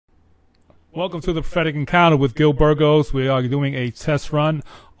Welcome to the Prophetic Encounter with Gil Burgos. We are doing a test run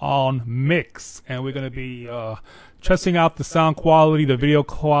on Mix, and we're going to be testing out the sound quality, the video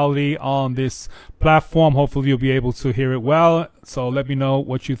quality on this platform. Hopefully you'll be able to hear it well, so let me know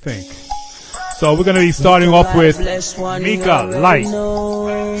what you think. So we're going to be starting off with Mika Light.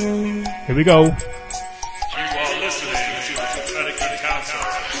 Here we go. You are listening to the Prophetic Encounter.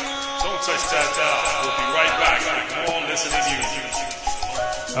 Don't touch that dial. We'll be right back with more listening music.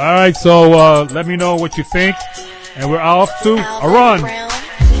 All right, so let me know what you think, and we're off to a run.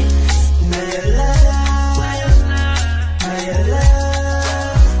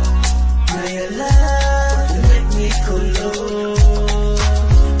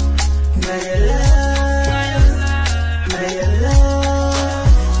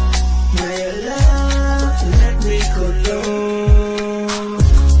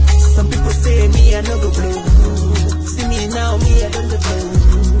 Some people say me I no go blue. See me now, me I don't go blue.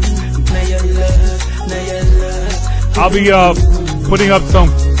 I'll be putting up some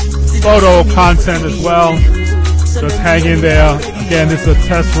photo content as well. Just hang in there. Again, this is a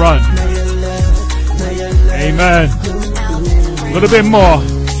test run. Amen. A little bit more.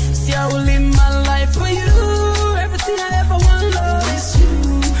 See, I will live my life for you. Everything I ever want, love is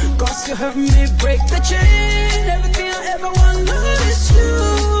you. 'Cause you help me break the chain. Everything I ever want, love is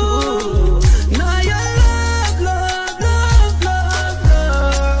you. Now your love, love, love, love,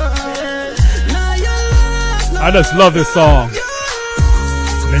 love. Now your love, love. I just love this song.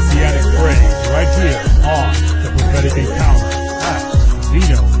 Messianic Praise right here on the Prophetic Encounter.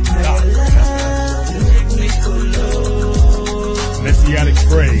 Messianic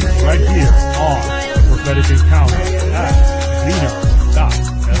Praise right here on the Prophetic Encounter.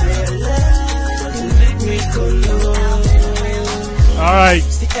 All right.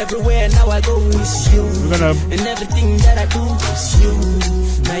 See, everywhere now I go with you. We're gonna and everything that I do is you.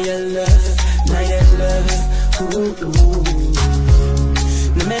 Now your love, now your love. Ooh, ooh.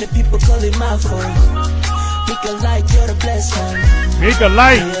 No matter people call it my phone. Mika Light, you're the blessed one. Mika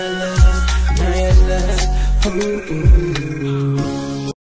Light. Now your love, now your love. Ooh, ooh.